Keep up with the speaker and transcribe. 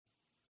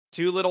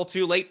Too little,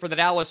 too late for the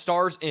Dallas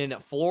Stars in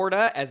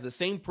Florida as the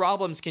same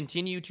problems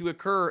continue to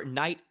occur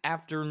night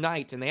after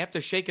night, and they have to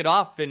shake it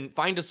off and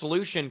find a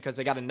solution because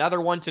they got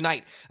another one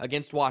tonight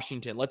against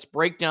Washington. Let's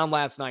break down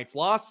last night's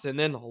loss and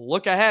then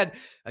look ahead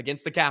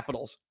against the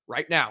Capitals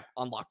right now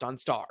on Locked On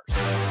Stars.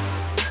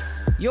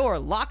 Your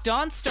Locked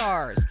On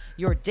Stars,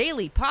 your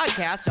daily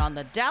podcast on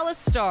the Dallas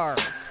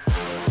Stars.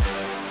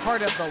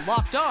 Part of the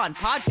Locked On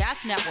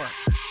Podcast Network,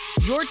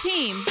 your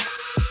team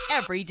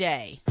every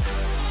day.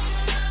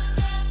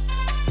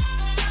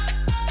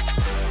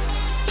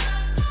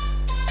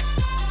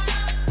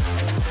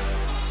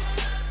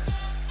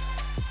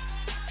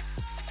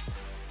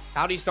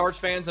 Howdy, Stars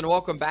fans, and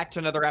welcome back to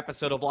another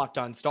episode of Locked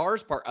On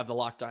Stars, part of the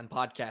Locked On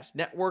Podcast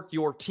Network,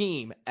 your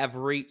team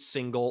every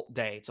single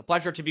day. It's a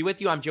pleasure to be with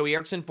you. I'm Joey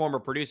Erickson, former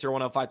producer,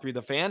 105.3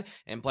 The Fan,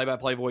 and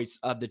play-by-play voice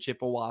of the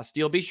Chippewa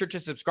Steel. Be sure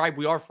to subscribe.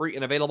 We are free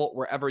and available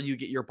wherever you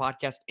get your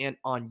podcast and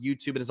on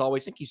YouTube. And as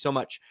always, thank you so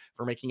much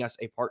for making us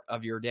a part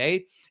of your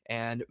day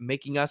and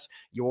making us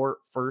your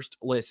first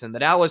listen. The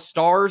Dallas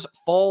Stars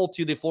fall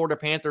to the Florida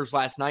Panthers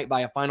last night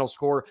by a final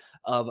score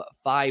of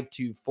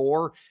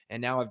 5-4,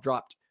 and now have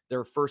dropped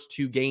their first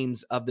two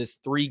games of this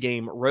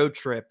three-game road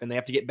trip, and they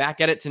have to get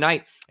back at it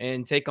tonight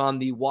and take on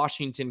the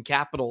Washington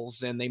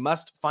Capitals, and they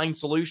must find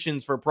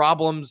solutions for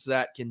problems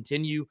that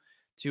continue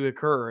to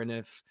occur. And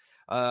if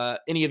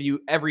any of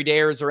you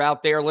everydayers are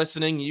out there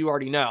listening, you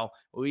already know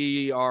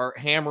we are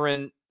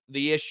hammering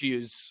the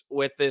issues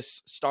with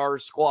this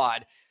Stars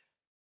squad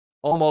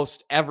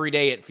almost every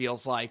day, it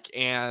feels like,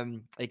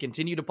 and they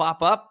continue to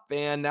pop up,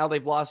 and now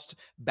they've lost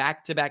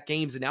back-to-back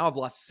games, and now have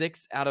lost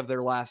 6 out of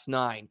their last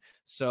 9.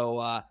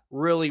 So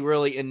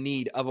really in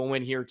need of a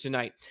win here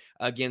tonight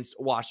against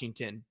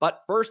Washington.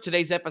 But first,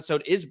 today's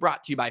episode is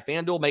brought to you by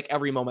FanDuel. Make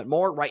every moment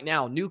more. Right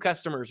now, new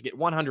customers get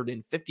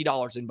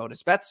 $150 in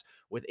bonus bets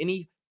with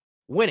any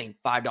winning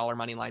 $5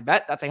 moneyline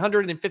bet. That's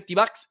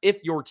 $150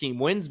 if your team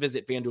wins.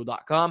 Visit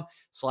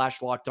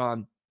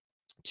FanDuel.com/lockedon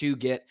to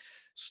get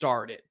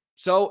started.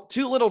 So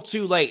too little,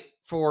 too late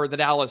for the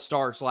Dallas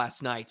Stars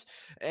last night.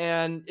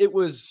 And it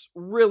was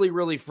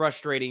really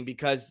frustrating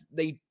because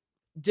they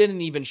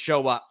didn't even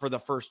show up for the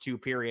first two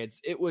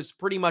periods. It was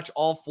pretty much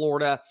all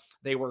Florida.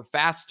 They were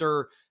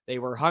faster. They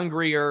were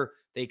hungrier.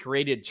 They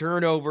created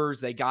turnovers.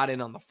 They got in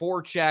on the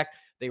forecheck.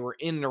 They were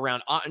in and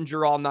around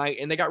Ottinger all night,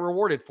 and they got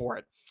rewarded for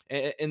it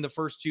in the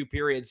first two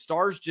periods.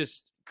 Stars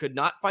just could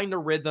not find a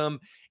rhythm,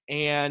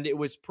 and it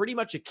was pretty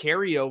much a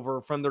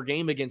carryover from their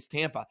game against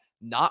Tampa.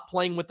 Not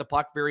playing with the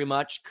puck very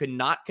much, could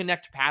not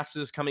connect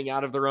passes coming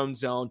out of their own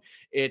zone.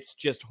 It's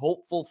just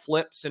hopeful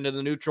flips into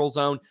the neutral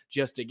zone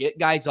just to get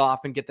guys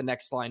off and get the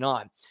next line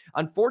on.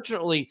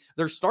 Unfortunately,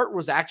 their start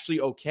was actually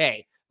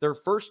okay. Their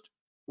first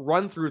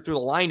run through the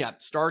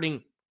lineup,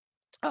 starting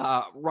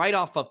right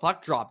off a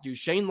puck drop,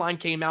 Duchene line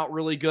came out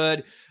really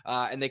good,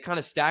 and they kind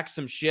of stacked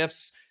some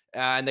shifts.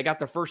 And they got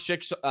their first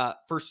six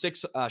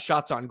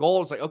shots on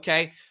goal. It's like,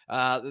 okay,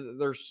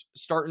 they're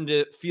starting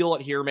to feel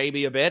it here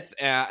maybe a bit.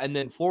 And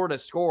then Florida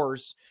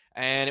scores,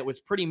 and it was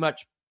pretty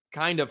much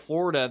kind of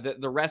Florida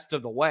the rest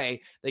of the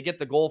way. They get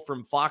the goal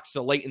from Fox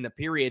late in the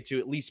period to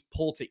at least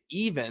pull to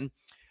even.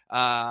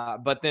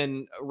 But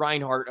then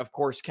Reinhart, of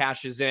course,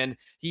 cashes in.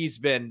 He's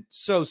been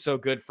so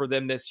good for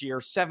them this year.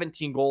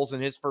 17 goals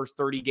in his first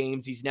 30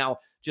 games. He's now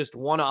just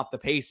one off the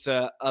pace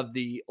of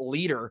the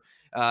leader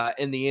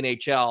in the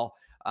NHL.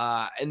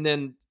 And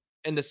then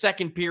in the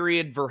second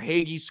period,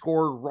 Verhaeghe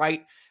scored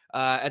right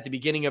at the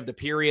beginning of the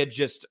period.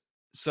 Just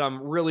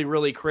some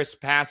really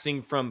crisp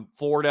passing from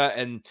Florida,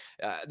 and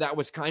that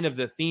was kind of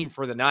the theme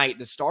for the night.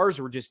 The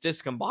Stars were just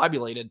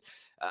discombobulated.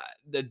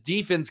 The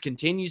defense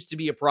continues to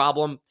be a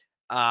problem.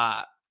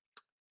 I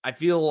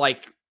feel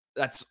like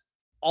that's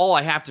all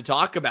I have to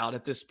talk about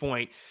at this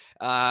point.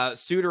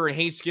 Suter and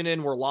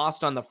Heiskanen were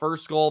lost on the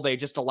first goal. They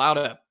just allowed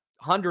a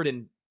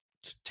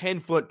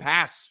 110-foot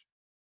pass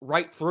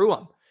right through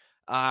them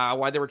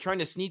while they were trying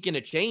to sneak in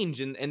a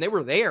change, and they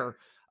were there,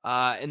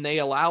 and they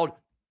allowed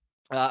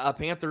a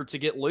Panther to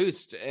get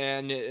loosed,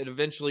 and it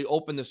eventually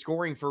opened the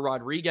scoring for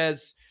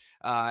Rodriguez.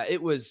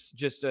 It was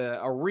just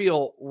a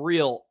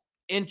real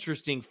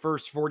interesting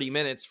first 40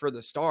 minutes for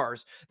the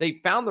Stars. They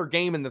found their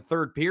game in the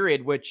third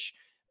period, which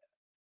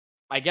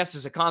I guess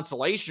is a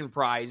consolation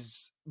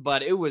prize,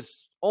 but it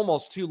was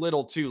almost too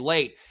little too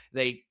late.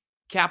 They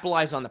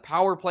capitalized on the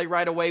power play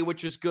right away,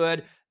 which was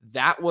good.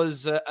 That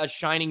was a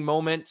shining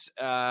moment.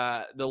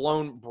 The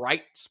lone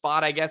bright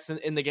spot, I guess,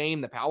 in the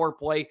game. The power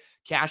play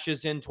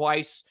cashes in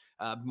twice.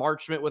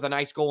 Marchment with a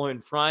nice goal in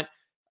front.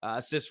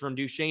 Assist from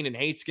Duchene and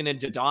Heiskanen.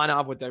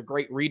 Dadonov with a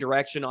great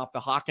redirection off the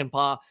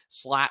Hakanpää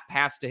slap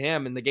pass to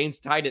him. And the game's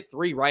tied at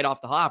 3 right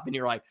off the hop. And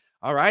you're like,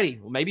 all righty,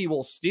 well, maybe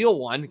we'll steal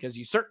one because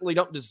you certainly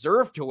don't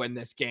deserve to win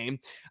this game.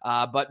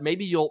 But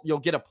maybe you'll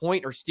get a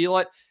point or steal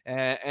it.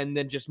 And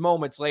then just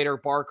moments later,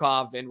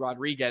 Barkov and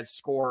Rodriguez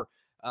score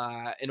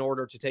in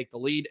order to take the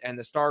lead. And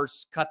the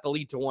Stars cut the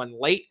lead to 1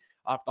 late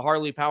off the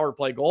Harley power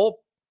play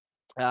goal.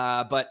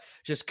 But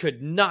just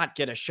could not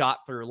get a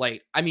shot through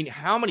late. I mean,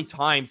 how many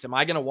times am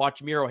I going to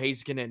watch Miro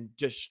Heiskanen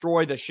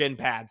destroy the shin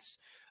pads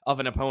of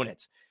an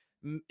opponent?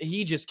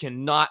 he just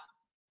cannot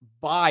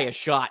buy a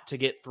shot to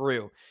get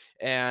through.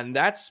 And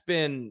that's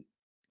been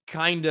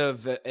kind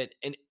of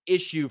an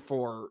issue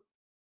for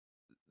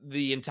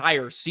the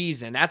entire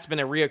season. That's been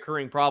a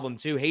reoccurring problem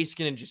too.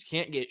 Heiskanen just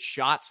can't get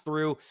shots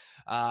through.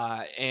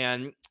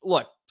 And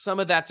look, some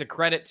of that's a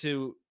credit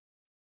to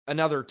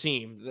another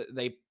team.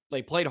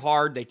 They played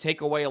hard. They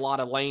take away a lot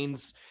of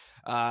lanes.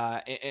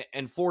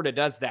 And Florida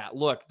does that.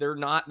 Look, they're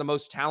not the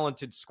most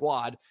talented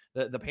squad,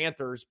 the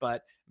Panthers,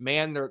 but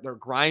man, they're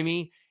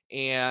grimy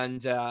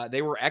and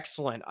they were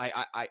excellent.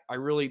 I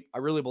really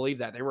believe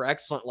that they were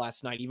excellent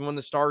last night, even when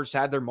the Stars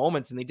had their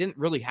moments, and they didn't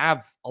really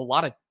have a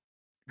lot of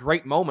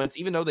great moments,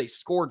 even though they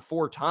scored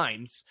 4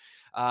 times.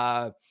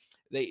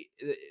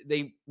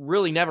 They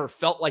really never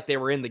felt like they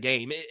were in the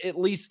game, at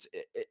least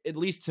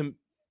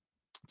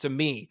to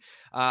me,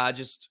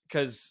 just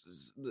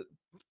because the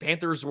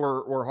Panthers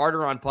were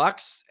harder on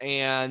pucks,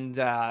 and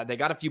they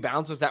got a few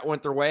bounces that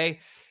went their way,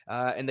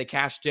 and they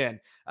cashed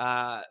in.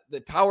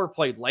 The power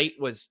play late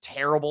was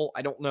terrible.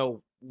 I don't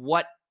know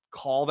what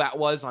call that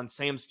was on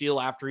Sam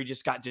Steele after he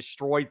just got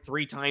destroyed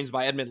 3 times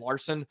by Edmund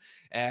Larson,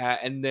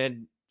 and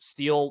then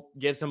Steele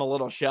gives him a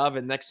little shove,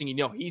 and next thing you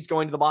know, he's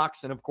going to the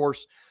box, and of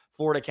course,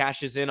 Florida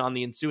cashes in on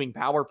the ensuing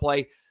power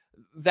play.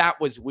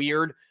 That was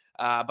weird,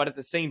 but at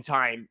the same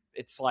time,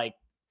 it's like,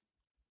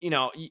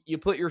 you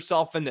put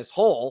yourself in this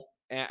hole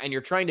and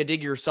you're trying to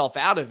dig yourself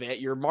out of it.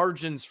 Your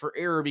margins for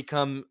error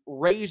become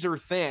razor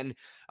thin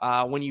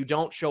when you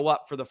don't show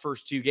up for the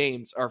first 2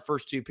 games or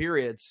first 2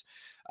 periods.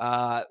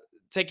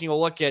 Taking a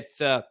look at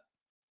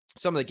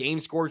some of the game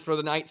scores for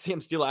the night, Sam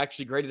Steele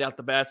actually graded out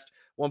the best,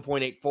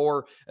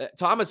 1.84.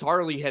 Thomas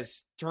Harley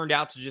has turned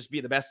out to just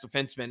be the best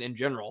defenseman in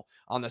general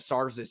on the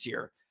Stars this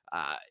year.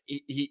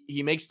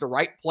 He makes the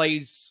right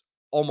plays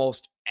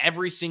almost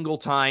every single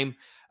time.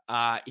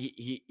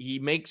 He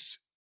makes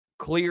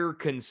clear,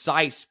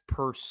 concise,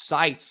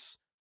 precise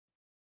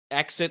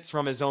exits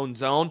from his own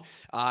zone.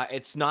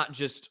 It's not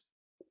just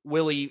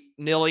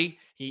willy-nilly.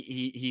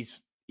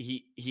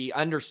 He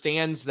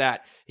understands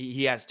that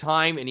he has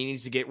time and he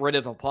needs to get rid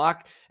of the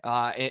puck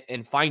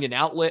and find an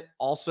outlet.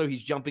 Also,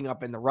 he's jumping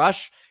up in the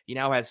rush. He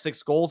now has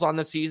 6 goals on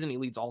the season. He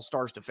leads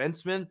All-Stars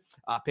defensemen.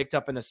 Picked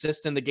up an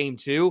assist in the game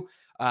too.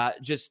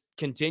 Just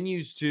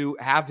continues to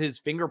have his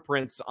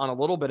fingerprints on a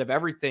little bit of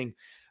everything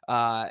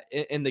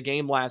in the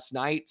game last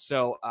night.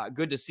 So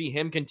good to see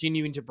him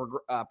continuing to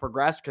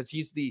progress, because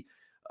he's the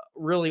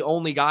really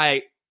only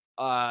guy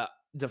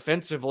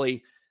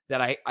defensively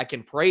that I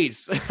can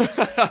praise in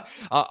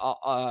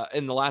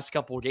the last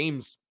couple of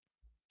games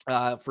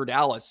for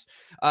Dallas.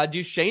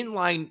 Duchesne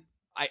line,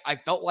 I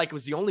felt like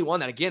was the only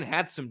one that, again,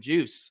 had some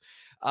juice.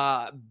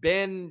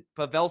 Ben,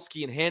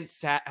 Pavelski, and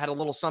Hintz had a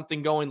little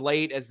something going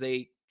late as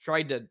they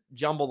tried to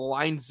jumble the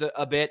lines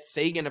a bit.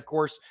 Seguin, of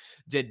course,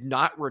 did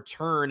not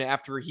return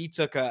after he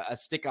took a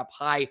stick up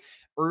high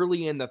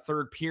early in the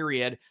 3rd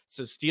period.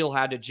 So Steele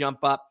had to jump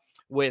up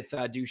with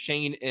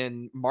Duchesne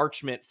and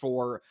Marchment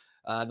for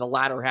the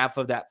latter half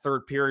of that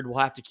 3rd period. We'll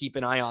have to keep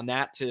an eye on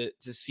that to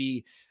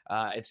see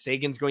if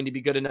Sagan's going to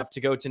be good enough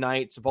to go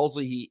tonight.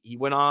 Supposedly he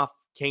went off,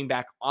 came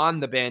back on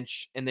the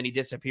bench, and then he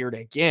disappeared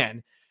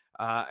again.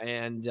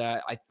 And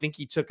I think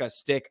he took a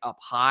stick up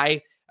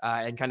high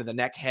and kind of the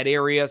neck head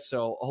area.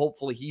 So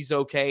hopefully he's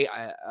okay.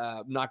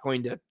 I'm not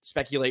going to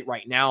speculate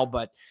right now,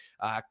 but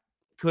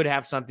could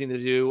have something to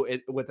do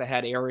with the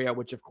head area,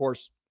 which of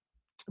course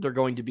they're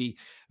going to be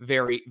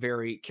very,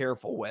 very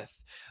careful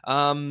with.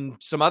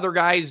 Some other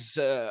guys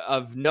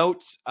of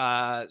note,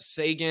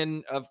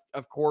 Seguin,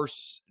 of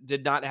course,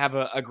 did not have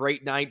a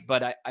great night,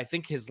 but I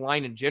think his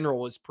line in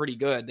general was pretty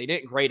good. They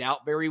didn't grade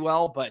out very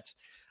well, but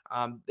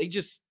they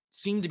just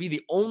seemed to be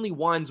the only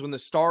ones when the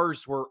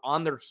Stars were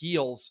on their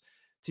heels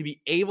to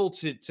be able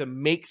to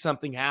make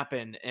something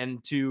happen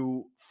and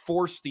to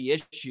force the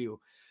issue.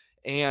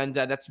 And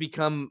that's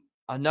become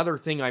another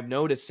thing I'm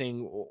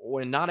noticing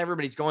when not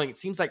everybody's going. It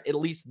seems like at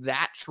least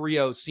that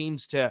trio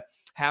seems to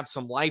have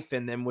some life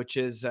in them, which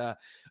is a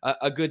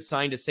good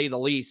sign to say the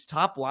least.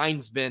 Top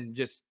line's been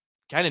just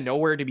kind of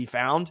nowhere to be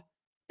found,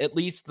 at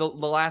least the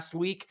last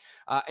week.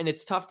 And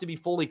it's tough to be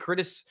fully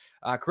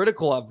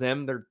critical of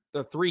them. They're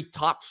the 3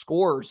 top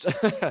scorers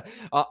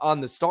on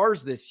the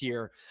Stars this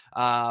year.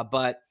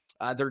 But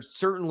they're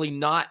certainly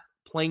not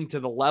playing to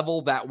the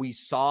level that we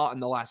saw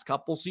in the last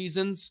couple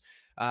seasons.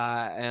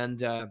 And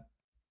that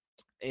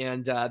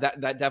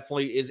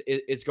definitely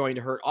is going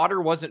to hurt.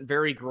 Otter wasn't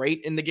very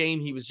great in the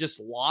game. He was just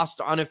lost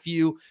on a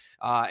few.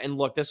 And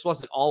look, this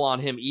wasn't all on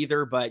him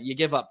either, but you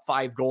give up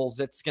 5 goals.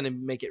 That's going to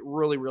make it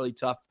really, really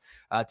tough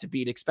to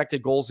beat.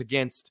 Expected goals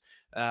against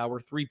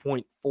were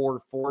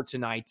 3.44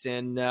 tonight.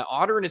 And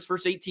Otter in his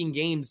first 18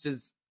 games,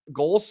 his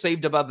goals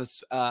saved above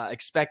his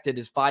expected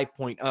is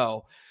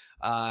 5.0.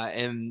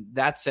 And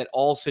that's at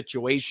all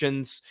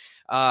situations.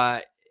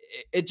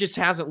 It just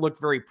hasn't looked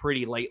very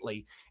pretty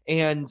lately.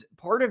 And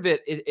part of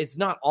it's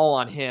not all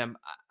on him.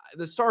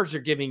 The Stars are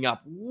giving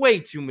up way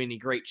too many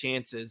great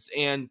chances.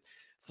 And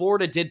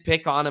Florida did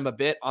pick on him a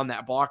bit on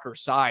that blocker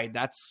side.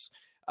 That's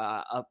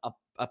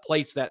a a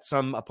place that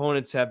some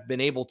opponents have been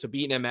able to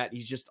beat him at.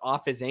 He's just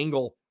off his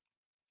angle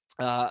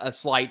a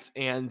slight,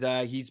 and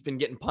he's been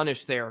getting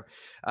punished there.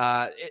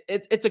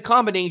 It's a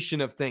combination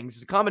of things.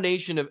 It's a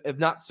combination of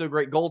not so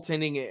great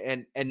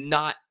goaltending and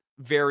not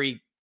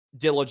very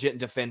diligent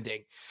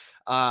defending.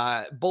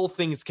 Both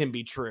things can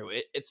be true.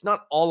 It's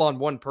not all on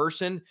one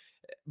person,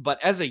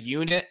 but as a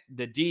unit,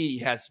 the D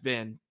has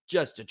been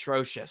just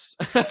atrocious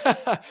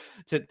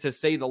to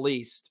say the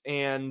least.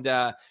 And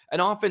an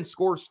offense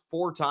scores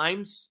 4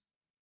 times.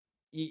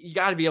 You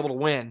got to be able to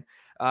win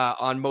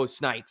on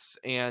most nights.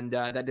 And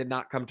that did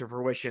not come to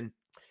fruition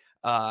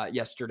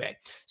yesterday.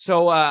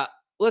 So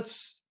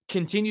let's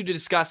continue to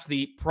discuss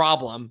the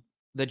problem,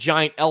 the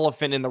giant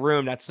elephant in the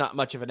room. That's not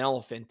much of an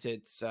elephant.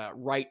 It's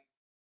right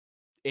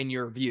in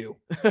your view.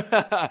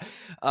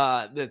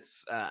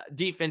 That's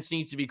defense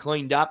needs to be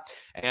cleaned up,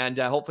 and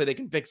hopefully they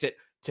can fix it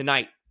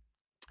tonight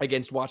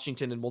against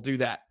Washington, and we'll do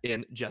that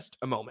in just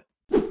a moment.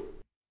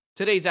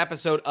 Today's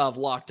episode of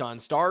Locked On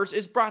Stars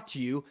is brought to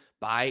you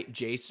by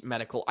Jase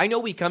Medical. I know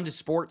we come to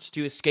sports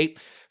to escape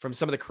from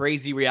some of the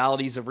crazy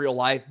realities of real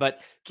life,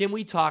 but can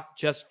we talk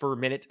just for a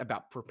minute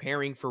about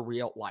preparing for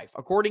real life?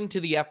 According to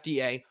the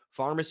FDA,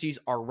 pharmacies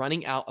are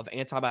running out of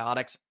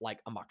antibiotics like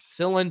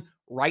amoxicillin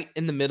right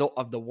in the middle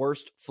of the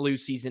worst flu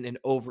season in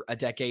over a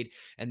decade,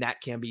 and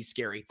that can be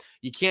scary.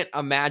 You can't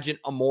imagine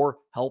a more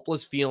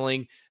helpless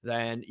feeling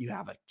than you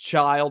have a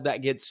child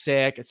that gets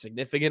sick, a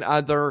significant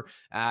other.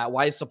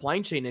 Why a supply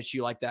chain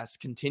issue like this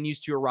continues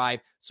to arrive.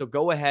 So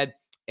go ahead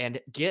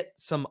and get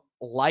some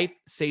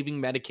life-saving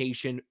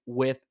medication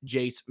with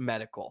Jase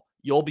Medical.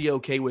 You'll be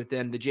okay with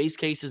them. The Jase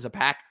case is a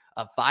pack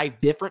of 5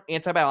 different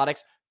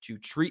antibiotics to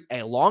treat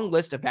a long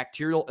list of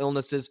bacterial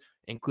illnesses,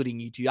 including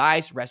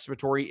UTIs,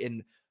 respiratory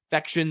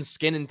infections,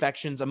 skin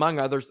infections, among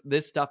others.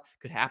 This stuff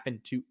could happen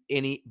to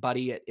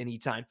anybody at any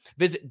time.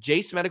 Visit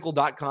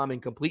jasemedical.com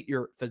and complete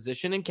your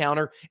physician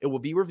encounter. It will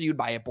be reviewed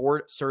by a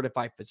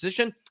board-certified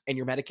physician, and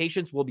your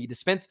medications will be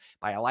dispensed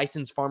by a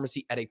licensed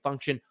pharmacy at a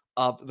function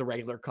of the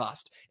regular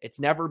cost. It's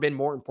never been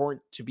more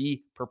important to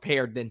be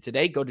prepared than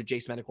today. Go to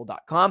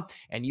jasemedical.com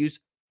and use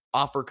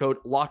offer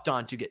code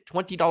LOCKEDON to get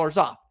 $20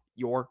 off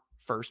your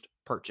first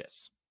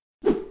purchase.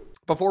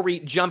 Before we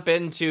jump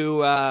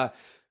into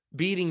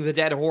beating the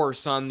dead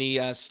horse on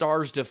the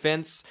Stars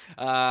defense,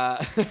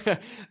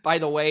 by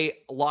the way,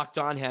 Locked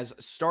On has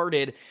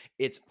started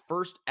its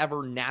first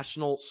ever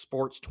national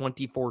sports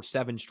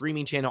 24/7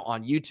 streaming channel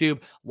on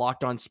YouTube.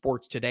 Locked On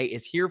Sports Today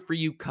is here for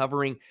you,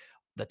 covering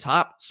the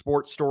top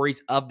sports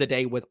stories of the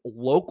day with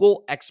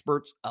local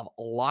experts of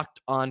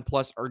Locked On,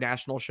 plus our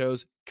national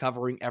shows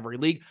covering every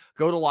league.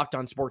 Go to Locked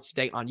On Sports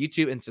Today on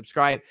YouTube and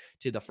subscribe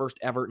to the first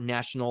ever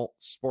national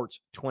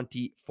sports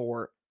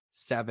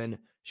 24/7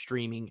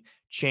 streaming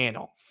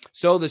channel.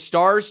 So the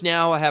Stars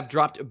now have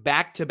dropped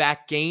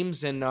back-to-back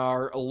games and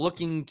are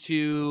looking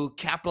to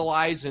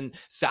capitalize and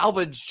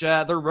salvage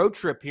their road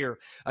trip here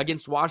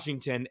against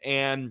Washington.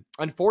 And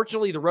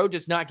unfortunately, the road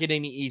does not get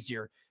any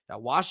easier. Now,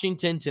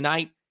 Washington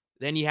tonight,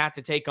 then you have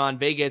to take on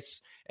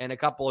Vegas in a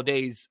couple of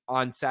days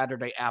on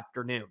Saturday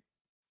afternoon.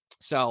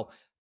 So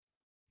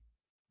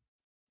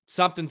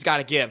something's got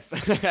to give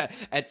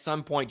at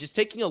some point. Just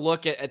taking a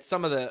look at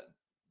some of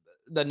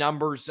the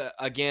numbers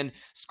again,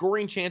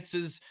 scoring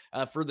chances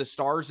for the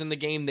Stars in the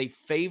game, they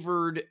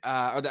favored,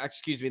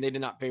 they did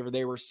not favor.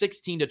 They were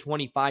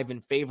 16-25 in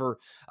favor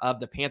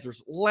of the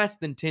Panthers, less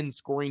than 10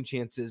 scoring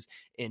chances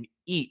in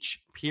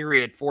each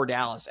period for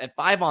Dallas. At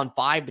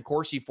 5-on-5, the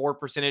Corsi for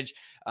percentage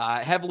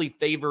heavily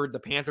favored the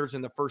Panthers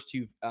in the first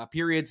 2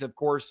 periods. Of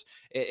course,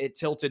 it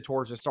tilted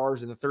towards the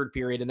Stars in the third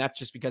period, and that's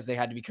just because they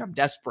had to become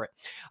desperate.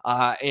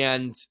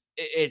 And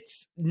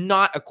it's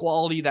not a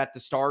quality that the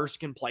Stars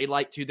can play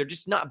like to. They're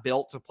just not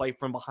built to play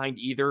from behind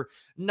either.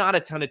 Not a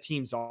ton of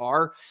teams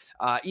are,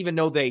 even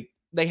though they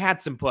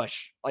had some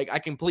push. Like, I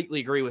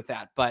completely agree with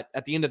that. But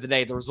at the end of the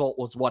day, the result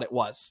was what it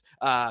was.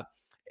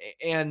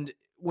 And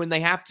when they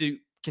have to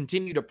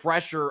continue to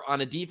pressure on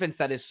a defense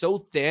that is so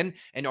thin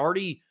and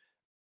already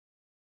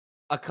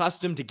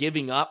accustomed to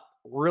giving up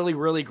really,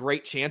 really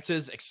great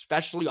chances,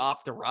 especially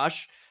off the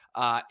rush,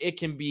 it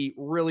can be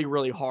really,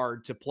 really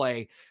hard to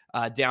play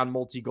down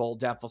multi-goal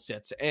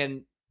deficits.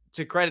 And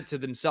to credit to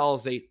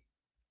themselves,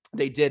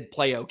 they did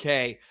play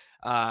okay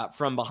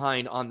from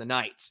behind on the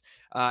nights.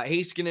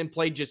 Heiskanen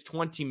played just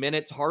 20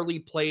 minutes. Harley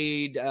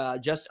played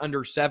just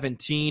under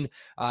 17.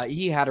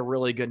 He had a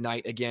really good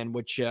night again,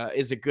 which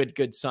is a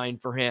good sign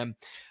for him.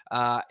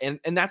 And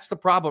that's the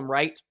problem,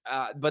 right?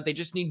 But they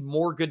just need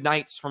more good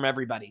nights from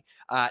everybody.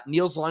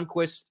 Nils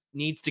Lundkvist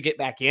needs to get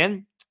back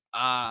in.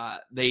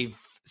 They've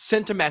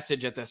sent a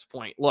message at this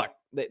point. Look,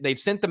 they've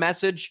sent the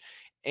message,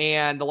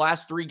 and the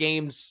last 3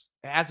 games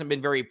hasn't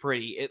been very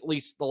pretty, at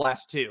least the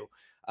last 2.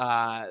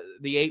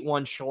 The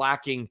 8-1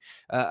 shellacking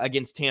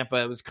against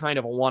Tampa was kind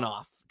of a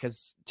one-off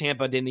because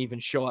Tampa didn't even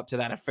show up to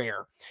that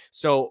affair.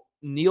 So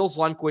Nils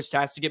Lundkvist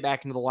has to get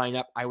back into the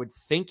lineup. I would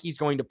think he's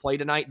going to play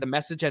tonight. The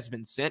message has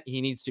been sent.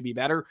 He needs to be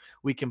better.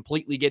 We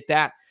completely get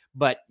that.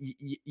 But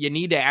you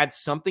need to add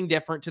something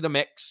different to the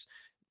mix.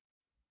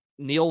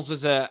 Nils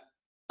is a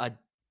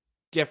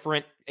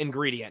different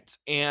ingredients.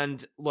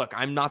 And look,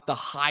 I'm not the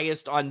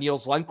highest on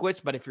Nils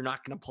Lundkvist, but if you're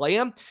not going to play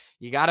him,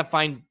 you got to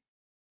find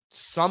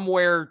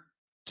somewhere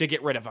to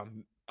get rid of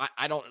him.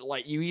 I don't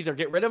like, you either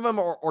get rid of him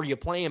or you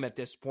play him at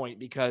this point,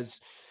 because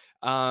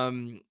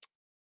you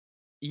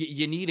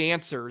need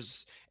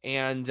answers.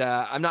 And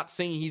I'm not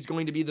saying he's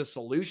going to be the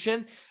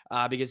solution,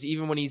 because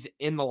even when he's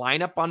in the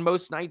lineup on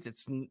most nights,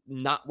 it's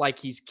not like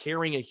he's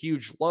carrying a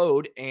huge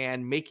load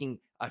and making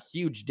a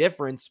huge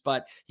difference,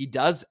 but he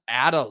does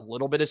add a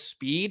little bit of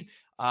speed.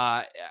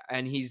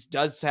 And he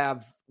does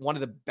have one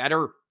of the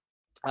better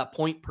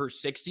point per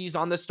 60s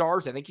on the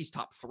Stars. I think he's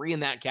top 3 in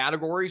that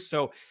category.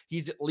 So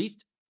he's at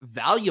least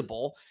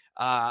valuable.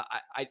 I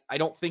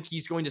don't think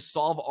he's going to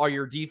solve all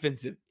your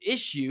defensive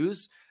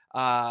issues,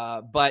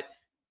 but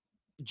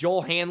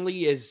Joel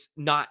Hanley is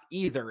not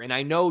either. And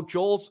I know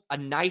Joel's a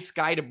nice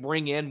guy to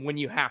bring in when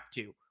you have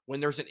to. When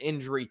there's an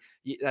injury,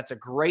 that's a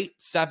great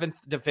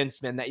 7th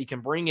defenseman that you can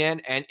bring in,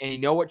 and you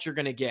know what you're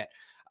going to get.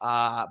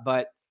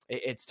 But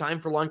it's time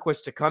for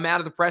Lundkvist to come out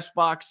of the press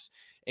box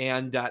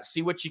and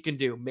see what you can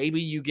do.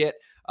 Maybe you get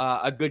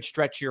a good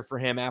stretch here for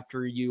him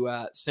after you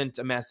sent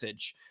a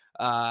message.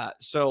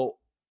 So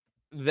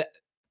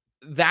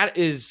that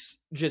is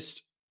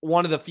just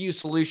one of the few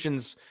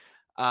solutions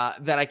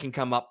that I can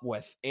come up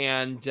with.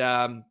 And,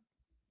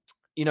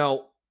 you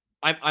know,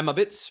 I'm a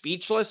bit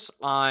speechless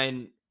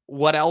on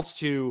what else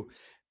to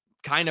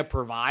kind of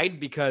provide,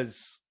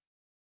 because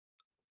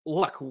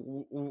look,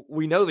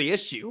 we know the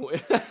issue.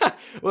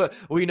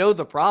 We know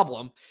the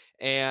problem.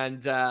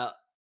 And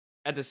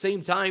at the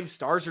same time,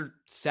 Stars are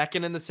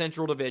second in the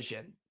Central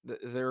Division.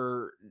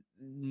 They're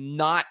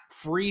not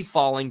free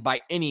falling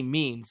by any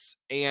means,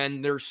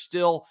 and they're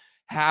still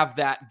have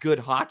that good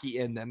hockey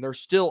in them. They're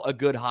still a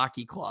good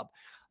hockey club,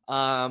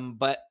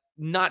 but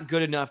not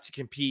good enough to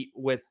compete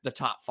with the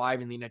top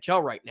 5 in the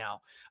NHL right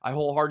now. I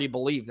wholeheartedly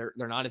believe they're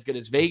not as good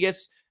as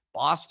Vegas,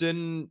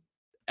 Boston,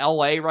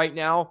 LA right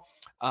now.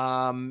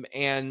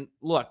 And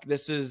look,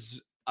 this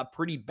is a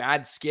pretty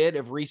bad skid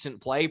of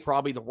recent play,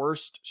 probably the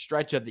worst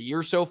stretch of the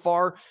year so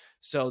far.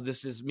 So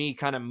this is me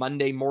kind of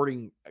Monday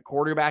morning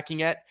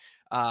quarterbacking it.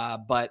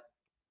 But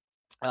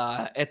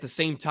at the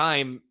same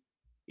time,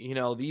 you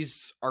know,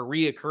 these are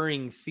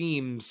reoccurring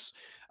themes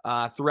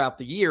throughout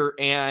the year.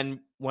 And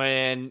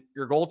when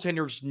your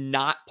goaltender's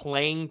not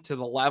playing to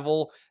the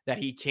level that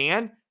he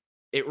can,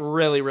 it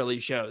really, really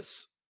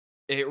shows.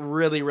 It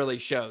really, really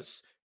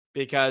shows.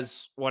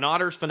 Because when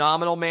Otter's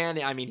phenomenal,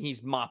 man, I mean,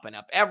 he's mopping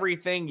up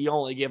everything. You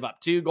only give up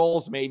 2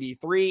 goals, maybe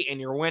 3, and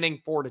you're winning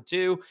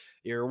 4-2.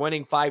 You're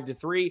winning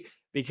 5-3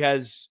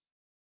 because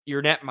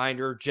your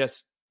netminder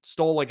just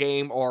stole a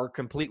game or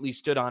completely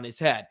stood on his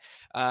head.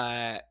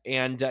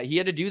 And he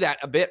had to do that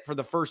a bit for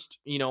the first,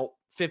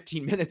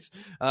 15 minutes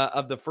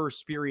of the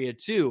first period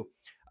too.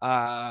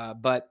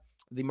 But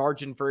the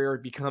margin for error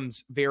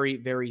becomes very,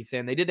 very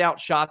thin. They did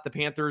outshot the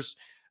Panthers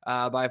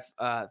by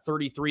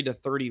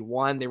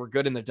 33-31. They were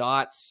good in the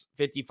dots,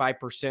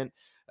 55%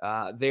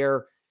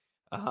 there.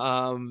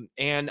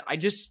 And I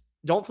just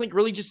don't think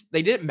really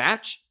they didn't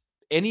match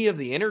any of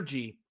the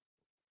energy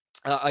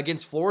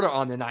against Florida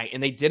on the night,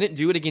 and they didn't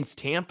do it against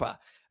Tampa.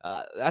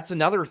 That's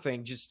another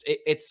thing. Just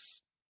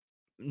it's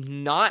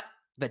not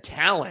the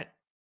talent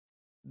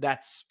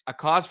that's a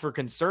cause for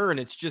concern.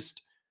 It's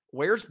just,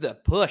 where's the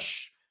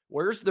push?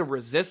 Where's the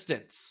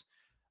resistance?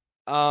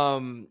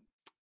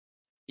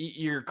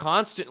 You're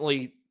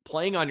constantly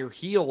playing on your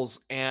heels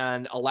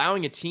and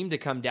allowing a team to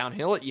come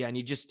downhill at you, and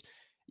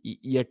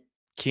you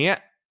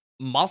can't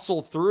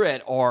muscle through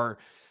it or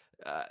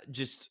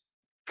just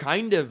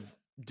kind of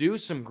do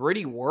some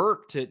gritty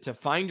work to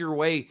find your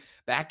way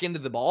back into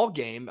the ball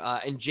game.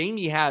 And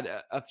Jamie had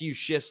a few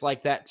shifts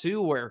like that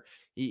too, where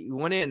he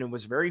went in and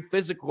was very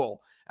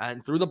physical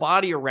and threw the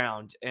body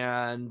around,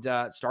 and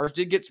Stars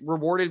did get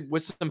rewarded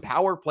with some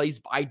power plays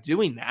by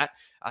doing that.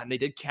 And they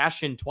did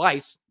cash in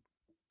twice.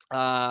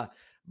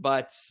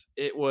 But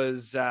it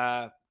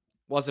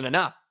wasn't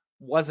enough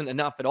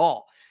at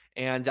all.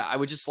 And I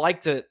would just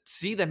like to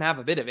see them have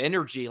a bit of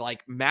energy,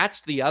 like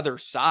match the other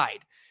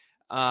side.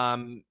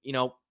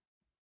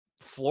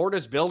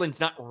 Florida's building's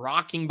not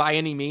rocking by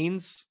any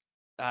means.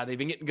 They've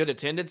been getting good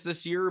attendance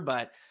this year,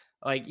 but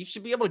like, you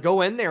should be able to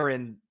go in there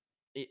and,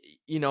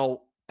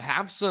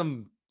 have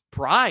some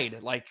pride.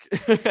 Like,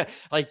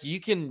 like you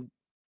can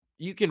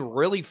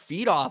really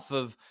feed off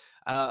of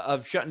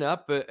shutting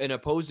up an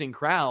opposing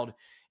crowd.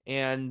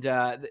 And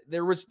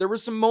there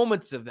was some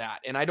moments of that.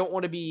 And I don't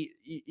want to be,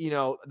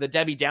 the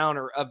Debbie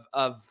Downer of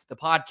the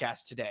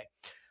podcast today,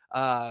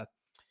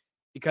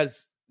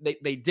 because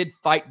they did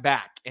fight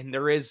back, and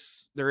there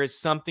is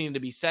something to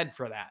be said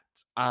for that.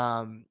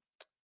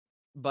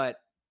 But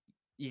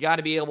you got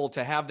to be able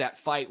to have that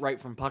fight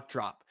right from puck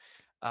drop.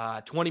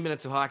 20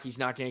 minutes of hockey is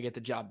not going to get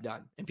the job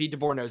done. And Pete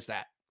DeBoer knows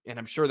that. And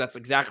I'm sure that's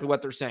exactly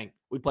what they're saying.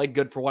 We played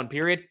good for one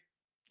period.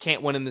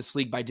 Can't win in this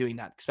league by doing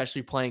that,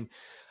 especially playing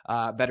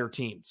better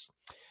teams.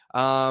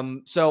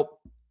 So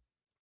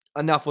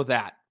enough with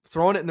that.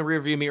 Throwing it in the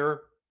rearview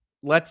mirror.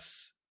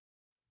 Let's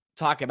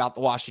talk about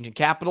the Washington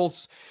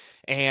Capitals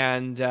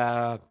and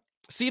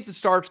see if the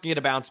Stars can get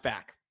a bounce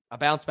back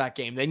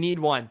game. They need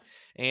one.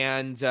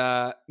 And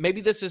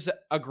maybe this is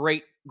a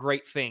great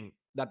thing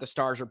that the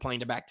Stars are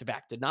playing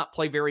back-to-back. Did not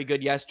play very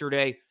good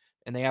yesterday,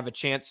 and they have a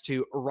chance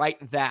to right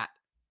that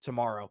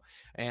tomorrow.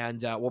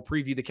 And we'll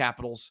preview the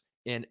Capitals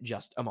in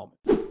just a moment.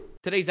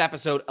 Today's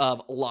episode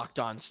of Locked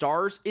On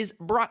Stars is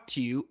brought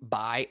to you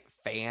by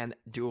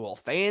FanDuel.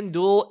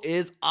 FanDuel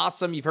is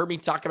awesome. You've heard me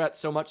talk about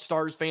so much,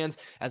 Stars fans.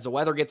 As the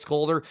weather gets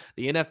colder,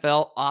 the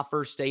NFL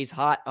offer stays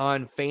hot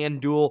on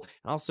FanDuel.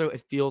 And also,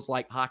 it feels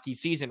like hockey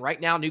season. Right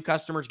now, new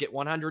customers get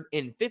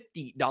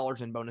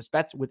 $150 in bonus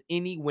bets with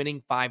any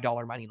winning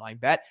 $5 money line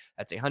bet.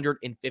 That's $150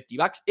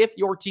 if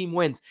your team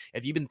wins.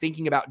 If you've been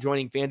thinking about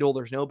joining FanDuel,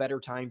 there's no better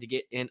time to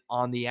get in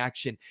on the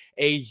action.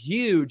 A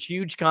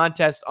huge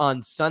contest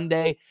on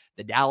Sunday.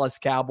 The Dallas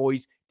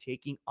Cowboys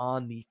taking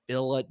on the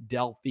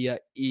Philadelphia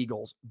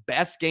Eagles.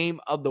 Best game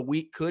of the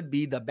week, could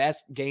be the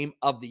best game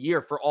of the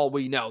year for all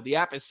we know. The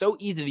app is so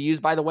easy to use,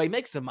 by the way.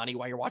 Make some money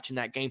while you're watching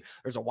that game.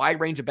 There's a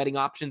wide range of betting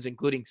options,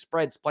 including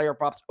spreads, player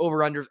props,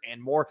 over-unders,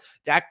 and more.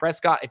 Dak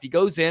Prescott, if he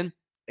goes in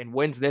and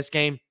wins this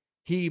game,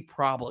 he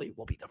probably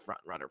will be the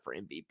front runner for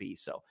MVP.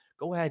 So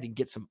go ahead and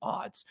get some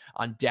odds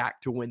on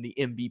Dak to win the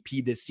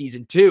MVP this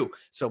season too.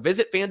 So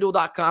visit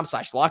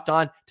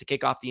FanDuel.com/lockedon to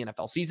kick off the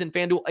NFL season.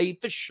 FanDuel, a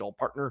official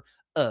partner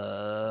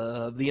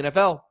of the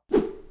NFL.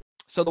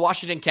 So the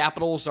Washington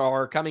Capitals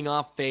are coming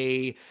off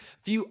a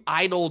few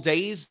idle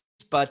days,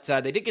 but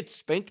they did get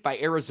spanked by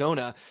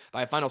Arizona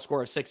by a final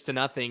score of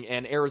 6-0.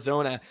 And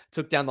Arizona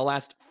took down the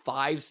last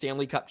 5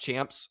 Stanley Cup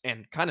champs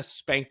and kind of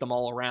spanked them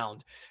all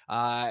around.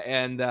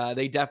 And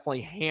they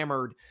definitely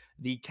hammered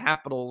the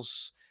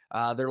Capitals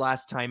their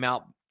last time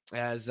out,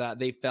 as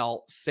they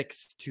fell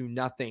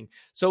 6-0.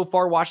 So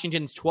far,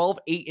 Washington's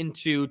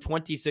 12-8-2,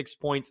 26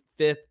 points,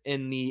 5th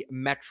in the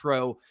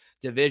Metro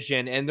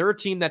Division. And they're a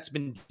team that's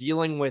been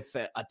dealing with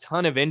a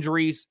ton of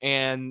injuries,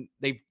 and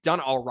they've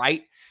done all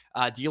right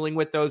dealing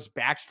with those.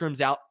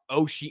 Backstrom's out,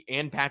 Oshie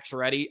and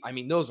Pacioretty. I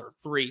mean, those are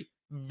 3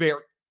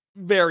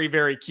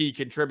 very key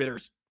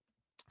contributors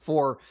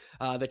for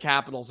the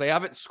Capitals. They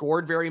haven't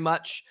scored very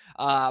much,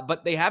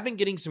 but they have been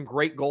getting some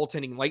great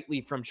goaltending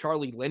lately from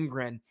Charlie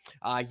Lindgren.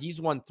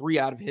 He's won 3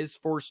 out of his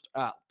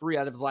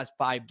last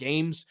 5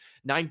 games,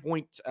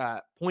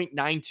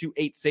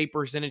 9.928 save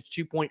percentage,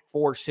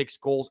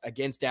 2.46 goals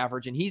against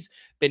average, and he's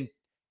been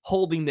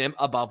holding them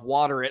above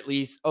water at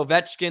least.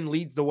 Ovechkin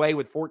leads the way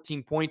with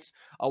 14 points,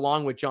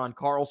 along with John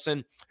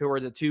Carlson, who are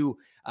the 2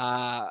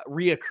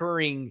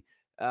 reoccurring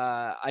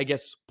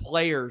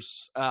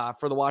players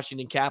for the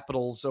Washington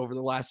Capitals over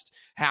the last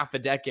half a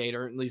decade,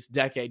 or at least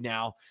decade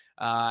now.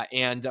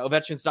 And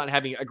Ovechkin's not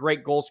having a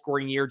great goal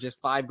scoring year,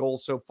 just 5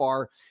 goals so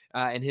far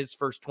in his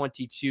first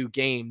 22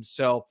 games.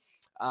 So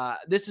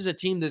this is a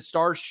team that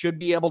Stars should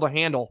be able to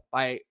handle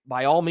by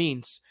all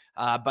means.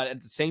 But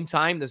at the same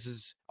time, this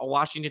is a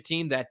Washington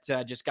team that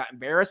just got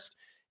embarrassed.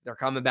 They're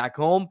coming back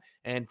home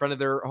in front of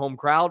their home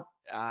crowd,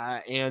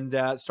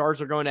 and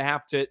Stars are going to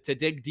have to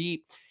dig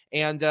deep.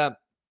 And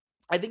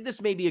I think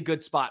this may be a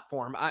good spot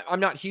for them.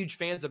 I'm not huge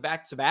fans of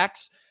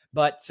back-to-backs,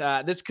 but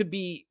this could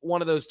be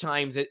one of those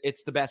times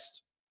it's the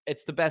best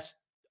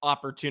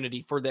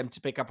opportunity for them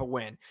to pick up a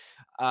win,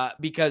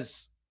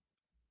 because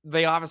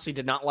they obviously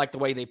did not like the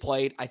way they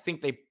played. I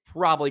think they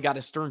probably got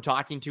a stern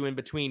talking to in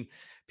between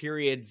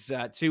periods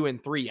 2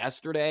 and 3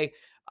 yesterday,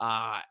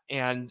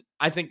 and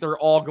I think they're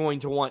all going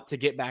to want to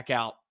get back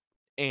out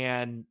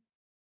and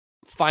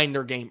find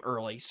their game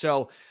early.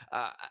 So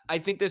I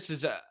think this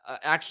is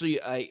actually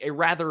a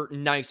rather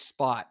nice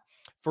spot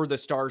for the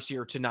Stars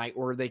here tonight,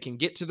 where they can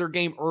get to their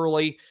game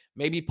early,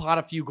 maybe pot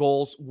a few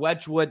goals.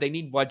 Wedgwood, they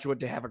need Wedgwood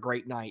to have a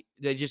great night.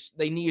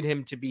 They need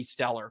him to be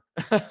stellar.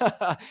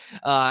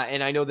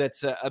 And I know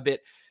that's a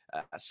bit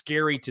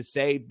scary to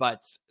say,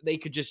 but they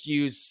could just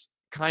use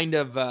kind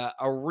of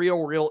a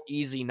real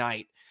easy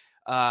night,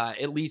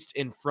 at least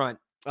in front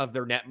of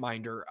their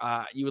netminder.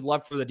 You would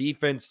love for the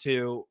defense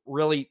to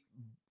really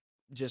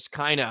just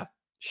kind of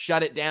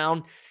shut it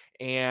down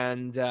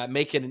and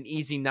make it an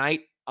easy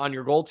night on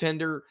your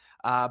goaltender.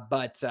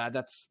 But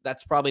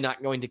that's probably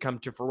not going to come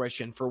to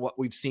fruition for what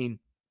we've seen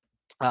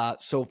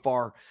so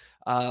far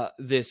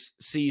this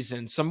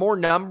season. Some more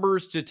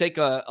numbers to take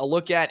a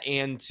look at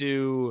and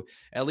to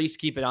at least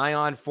keep an eye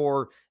on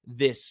for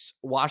this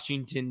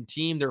Washington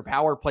team. Their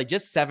power play,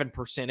 just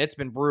 7%. It's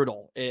been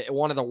brutal.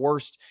 One of the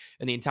worst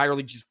in the entire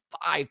league, just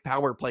 5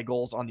 power play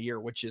goals on the year,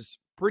 which is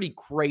pretty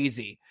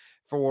crazy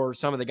for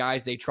some of the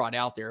guys they trot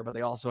out there, but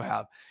they also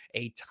have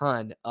a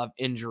ton of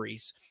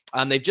injuries.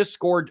 They've just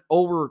scored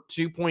over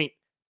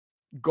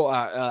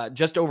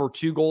just over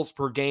 2 goals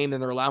per game,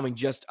 and they're allowing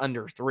just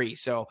under 3.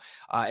 So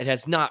it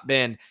has not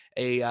been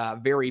a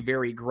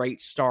very great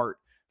start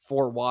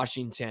for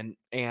Washington,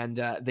 and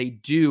they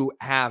do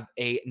have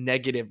a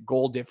negative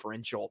goal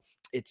differential.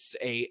 It's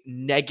a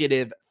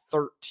negative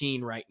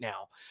 13 right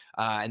now,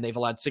 and they've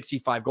allowed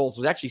 65 goals.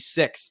 It was actually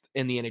 6th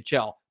in the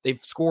NHL.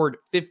 They've scored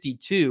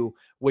 52,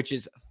 which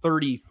is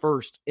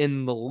 31st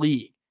in the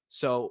league.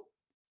 So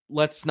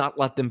let's not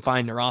let them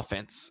find their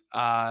offense.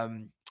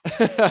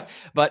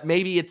 But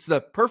maybe it's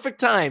the perfect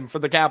time for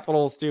the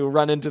Capitals to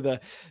run into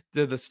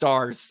the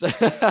Stars,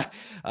 because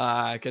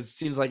it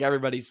seems like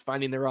everybody's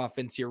finding their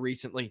offense here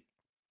recently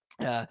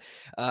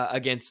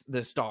against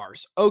the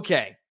Stars.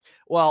 Okay.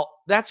 Well,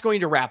 that's going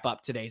to wrap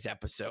up today's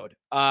episode.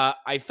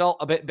 I felt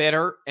a bit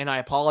bitter, and I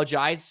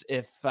apologize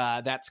if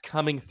that's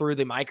coming through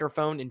the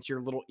microphone into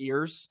your little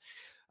ears.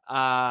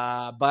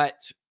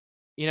 But,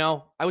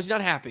 I was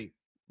not happy,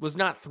 was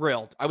not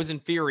thrilled. I was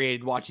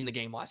infuriated watching the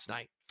game last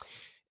night.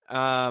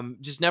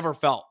 Just never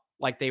felt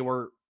like they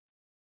were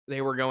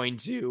going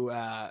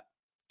to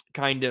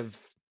kind of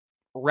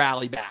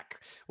rally back,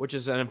 which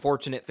is an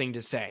unfortunate thing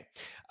to say.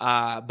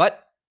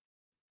 But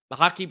the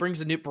hockey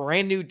brings a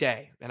brand new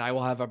day, and I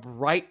will have a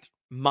bright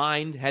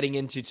mind heading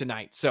into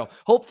tonight. So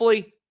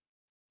hopefully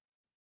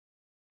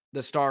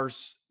the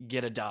Stars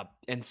get a dub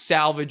and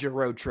salvage a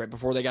road trip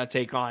before they got to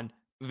take on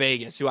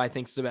Vegas, who I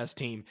think is the best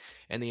team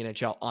in the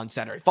NHL on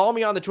Saturday. Follow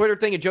me on the Twitter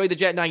thing at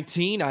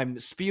JoeyTheJet19. I'm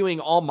spewing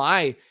all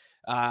my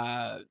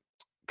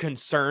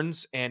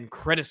concerns and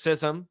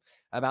criticism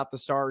about the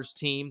Stars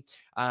team,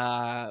 but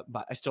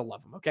I still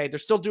love them. Okay, they're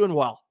still doing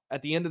well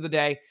at the end of the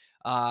day,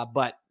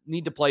 but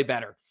need to play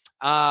better.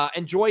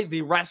 Enjoy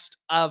the rest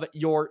of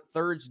your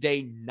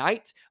Thursday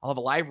night. I'll have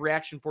a live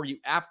reaction for you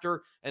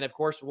after, and of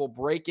course, we'll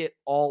break it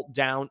all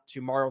down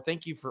tomorrow.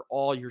 Thank you for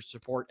all your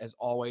support as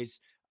always.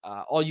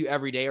 All you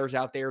everydayers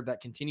out there that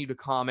continue to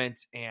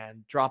comment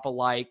and drop a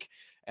like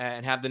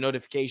and have the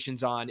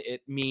notifications on,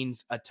 it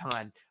means a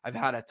ton. I've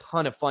had a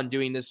ton of fun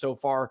doing this so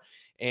far,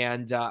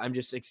 and I'm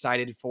just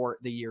excited for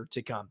the year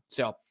to come.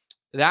 So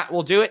that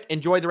will do it.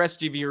 Enjoy the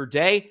rest of your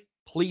day.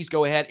 Please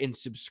go ahead and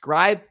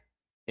subscribe.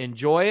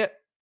 Enjoy it,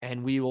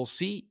 and we will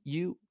see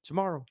you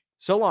tomorrow.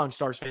 So long,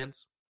 Stars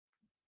fans.